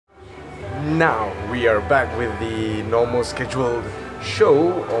now we are back with the normal scheduled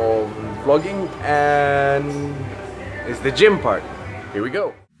show of vlogging, and it's the gym part. Here we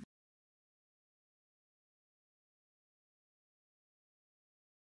go.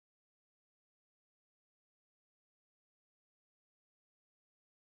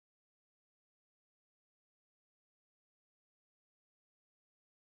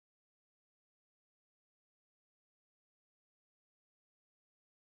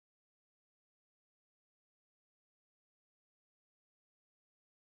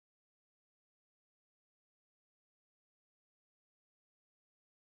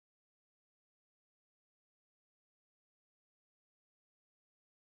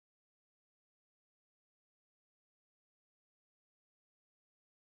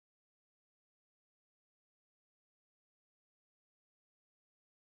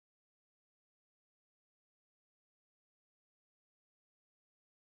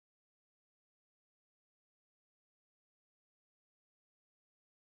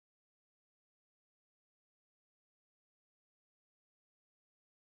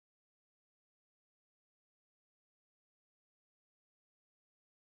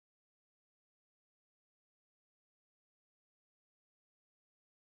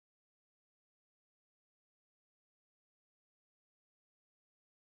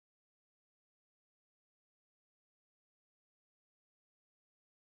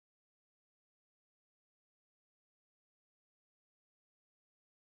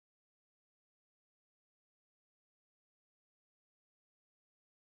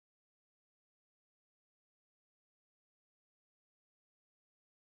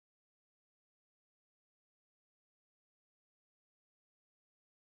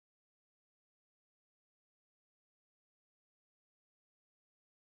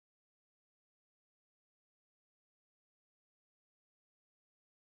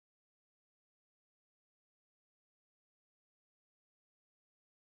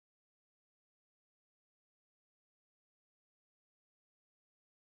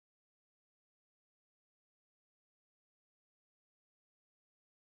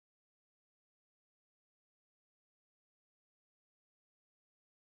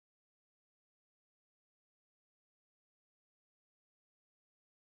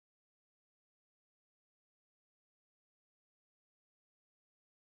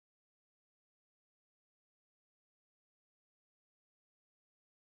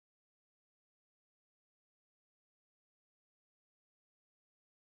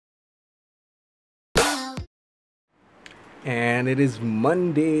 And it is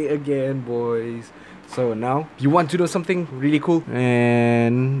Monday again, boys. So now, you want to know something really cool?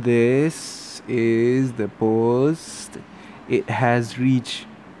 And this is the post. It has reached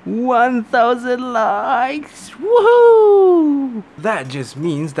 1,000 likes. Woohoo! That just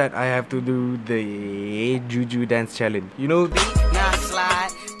means that I have to do the Juju dance challenge. You know? Now slide,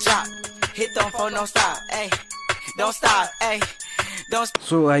 drop, hit them for no stop, ay. Don't stop, ay.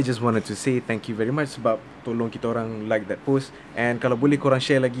 So I just wanted to say thank you very much sebab tolong kita orang like that post, and kalau boleh korang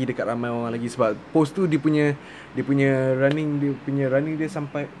share lagi dekat ramai orang lagi, sebab post tu dia punya running dia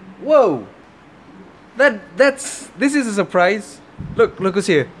sampai wow. This is a surprise. Look who's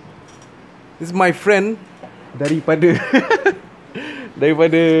here. This is my friend daripada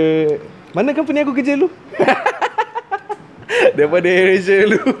mana company aku kerja dulu? Daripada Asia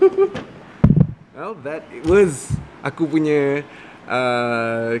dulu. Well, that was aku punya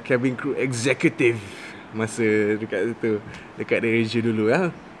cabin crew executive masa dekat situ, dekat Asia dulu.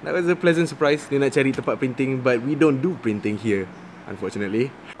 That was a pleasant surprise. Dia nak cari tempat printing, but we don't do printing here, unfortunately.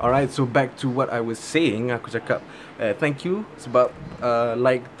 Alright, so back to what I was saying. Aku cakap thank you sebab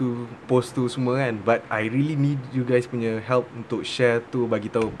like tu post tu semua kan, but I really need you guys punya help untuk share tu, bagi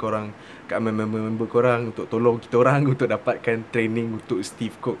tahu korang kat member korang, untuk tolong kita orang untuk dapatkan training untuk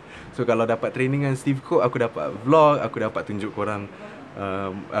Steve Cook. So kalau dapat training dengan Steve Cook, aku dapat vlog, aku dapat tunjuk korang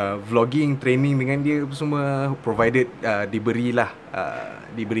vlogging, training dengan dia semua, provided diberi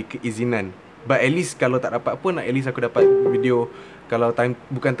keizinan. But at least kalau tak dapat pun, at least aku dapat video. Kalau time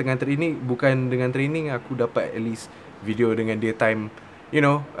bukan dengan training, aku dapat at least video dengan dia time, you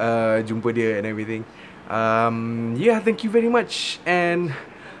know, jumpa dia and everything. Yeah, thank you very much. And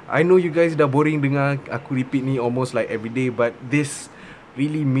I know you guys dah boring dengar aku repeat ni almost like every day, but this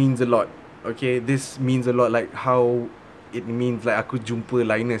really means a lot. Okay, this means a lot, like how it means like aku jumpa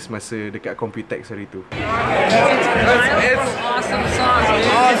Linus masa dekat Computex hari tu. It's awesome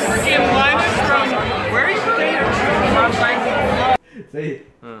sauce. Freaking Linus from where are you from? Say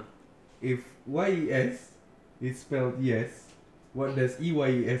it. If YES is spelled yes, what does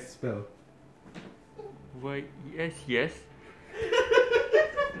EYES spell? YES, yes.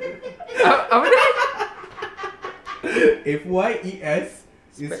 Apa tadi? If YES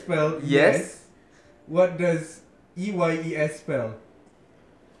is spelled yes, what does EYES spell?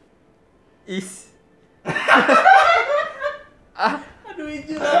 Is. Aduh,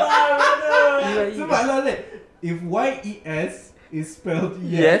 itu lah. Sebab lah, if YES is spelled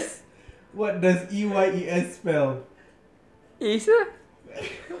yes, what does EYES spell? Is lah.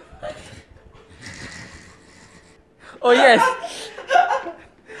 Oh yes.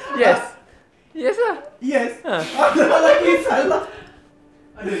 Yes. Yes lah. Yes. Ada lagi salah.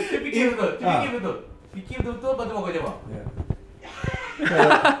 Aduh, fikir betul. Fikir betul, lepas tu kau jawab.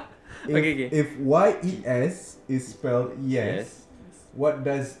 If YES is spelled yes, what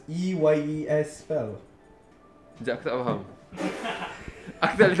does EYES spell? Sekejap, aku tak faham.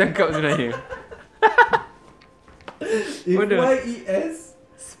 Aku tak boleh tangkap sebenarnya. If YES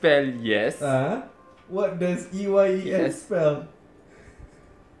spell yes, what does EYES spell?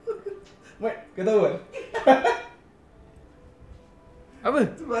 Mat, kau tahu kan? Apa?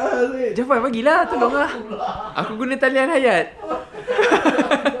 Balik. Jawapan bagilah, tolonglah. Aku guna talian hayat.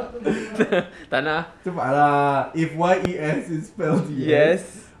 Tak nak. Cepatlah. If YES is spelled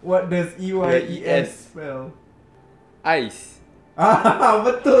yes, what does EYES spell? Ice.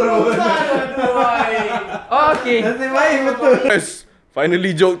 Betul. Oh, okay. Nasib baik betul. Yes.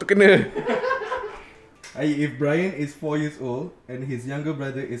 Finally joke tu kena. If Brian is 4 years old and his younger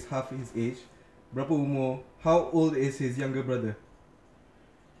brother is half his age, berapa umur? How old is his younger brother?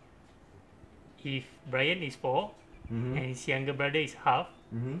 If Brian is 4 and his younger brother is half,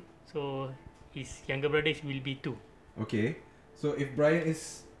 so his younger brother will be 2. Okay. So if Brian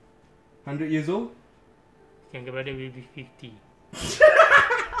is 100 years old, Younger brother will be 50.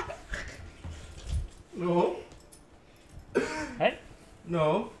 no. Right?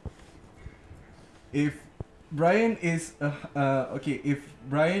 No. If Brian is if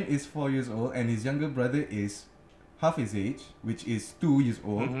Brian is 4 years old and his younger brother is half his age, which is 2 years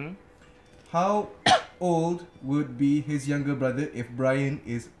old, how old would be his younger brother if Brian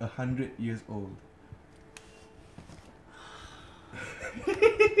is 100 years old?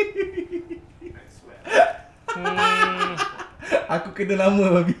 Aku kena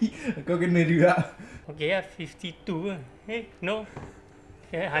lama, babi. Kau kena juga. Okay, 52. No.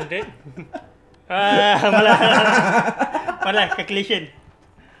 100. Malah calculation.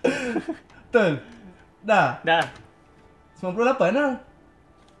 Betul. Dah. 98 lah.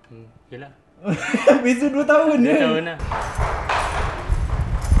 Yelah. Beza 2 tahun je. 2 tahun lah.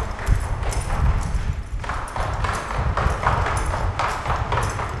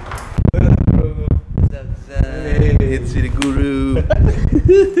 Hey, it's the guru.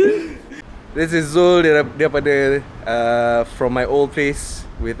 This is Zul daripada from my old place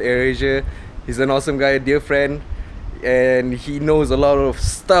with AirAsia. He's an awesome guy, a dear friend, and he knows a lot of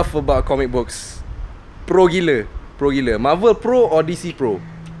stuff about comic books. Pro gila. Marvel pro or DC pro?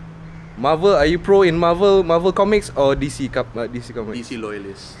 Marvel, are you pro in Marvel comics or DC comics? DC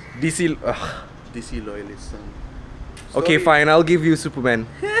loyalist. DC loyalist. Okay, fine. I'll give you Superman.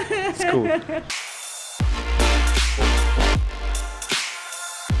 It's cool.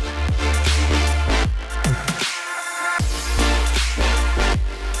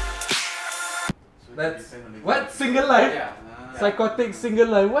 That's what? Single life? Psychotic single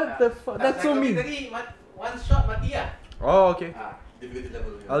life. What the fuck? That's so mean. One shot mati lah. Oh, okay. Difficulty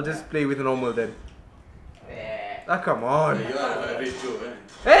level. I'll just play with normal then. Come on. You are a rich Joe,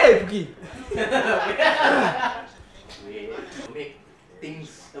 Hey, Puki. Make things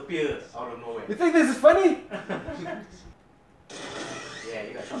appear out of nowhere. You think this is funny? Yeah,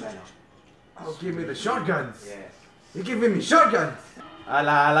 you got shotgun now. Oh, give me the shotguns. Yes. You're giving me shotguns.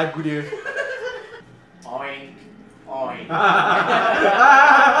 Alah, lagu dia. Oink. Oink.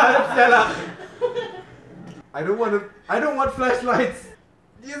 Sialah. I don't want flashlights.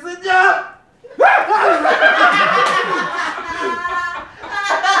 Dia senyap.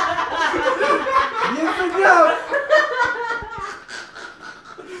 Dia senyap.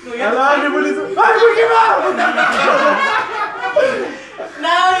 Alah, dia boleh tu. Hai, pergi bang.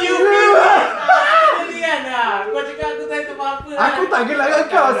 Now you feel it. Kalian dah. Kau cakap aku tak tahu apa. Aku tak gelak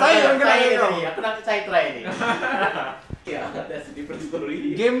kau. Saya yang gelak kau. Aku nak saya try ni. Yeah, that's a different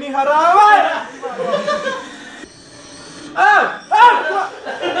story. Game ni haram.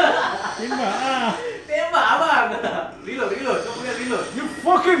 Tembak abang. Reload. Kau punya reload. You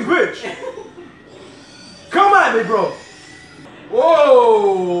fucking bitch. Come at me, bro.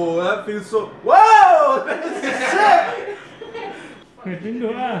 Whoa, that feels so. Whoa, that's sick.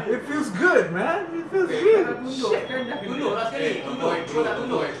 It feels good, man. It feels good. Tunduk lah sekali. Tunduk. Kau tak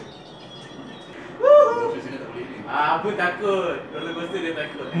tunduk. Aku takut. Roller coaster dia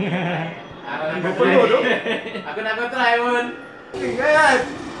takut. Aku nak penuh tu. Aku nak kau try pun. Ingat.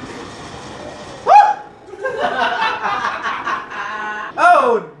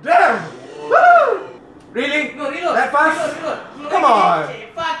 Oh, damn. Woo! Really? No, reload. That fast? Reload. Come on.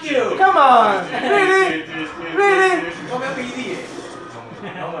 Fuck you. Come on. Really? Really? Kau main apa easy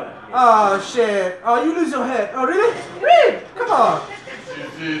Oh shit. Oh, you lose your head. Oh, really? Really? Come on.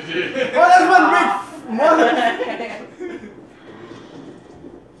 Oh, that's one big mother.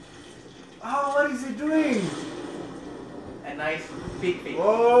 Oh, what is he doing? A nice big face.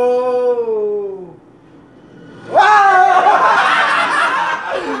 Oh. Wow!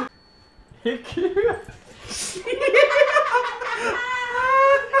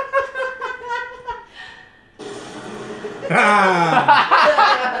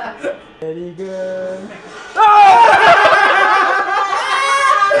 Very good.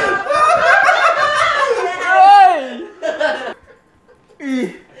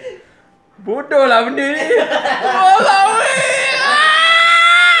 Bodoh lah benda ni. Oh,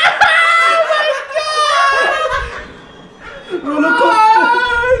 Roller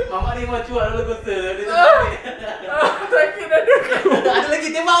coaster. Mamak ni mau cuak roller coaster. Dia sakit dada aku. ada lagi,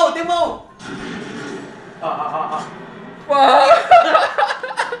 tembak. Tolong.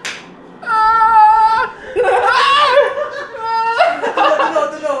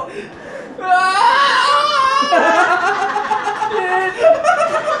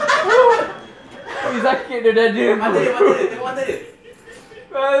 Sakit dia dada. Mata dia, tengok mata dia.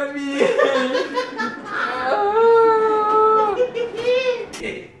 Babi.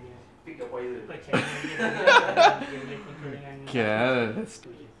 Pick a poison.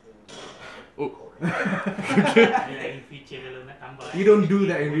 You don't do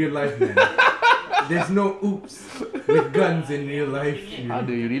that in real life, man. There's no oops with guns in real life. How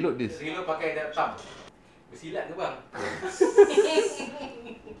do you reload this? Reload pakai that thumb. Bersilat ke bang?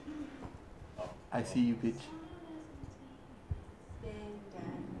 I see you, bitch.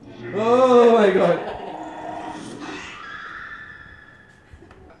 Oh my god.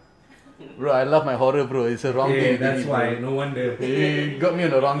 Bro, I love my horror, bro. It's a wrong game. That's why. No wonder. You got me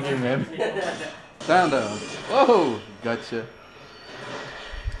on the wrong game, man. Down. Whoa, gotcha.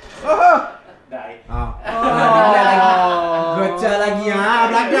 Die. Gotcha lagi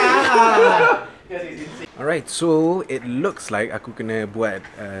belakang. Alright, so it looks like aku kena buat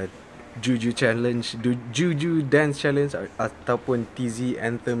Juju challenge, Juju dance challenge ataupun TZ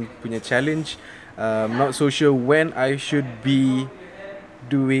Anthem punya challenge. Not so sure when I should be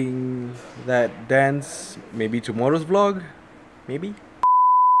doing that dance. Maybe tomorrow's vlog. Maybe.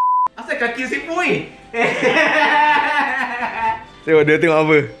 Asal kaki sipui? Tengok dia tengok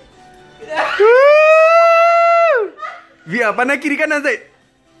apa. VR pandang kiri kanan Zaid.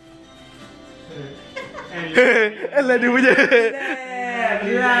 Alah dia punya.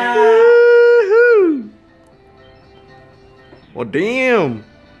 Oh damn.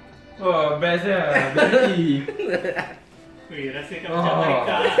 Oh, best lah. Berhenti. Weh, rasakan macam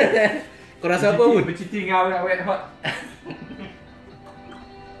mereka. Kau rasa apa pun? Berciti dengan awet hot.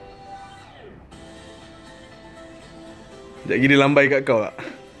 Sekejap lagi dia lambai kat kau tak?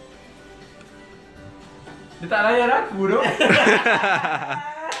 Dia tak layan aku tu.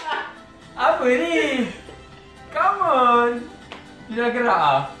 Apa ni? Come on. Dia dah gerak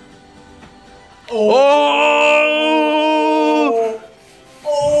ah. Oh!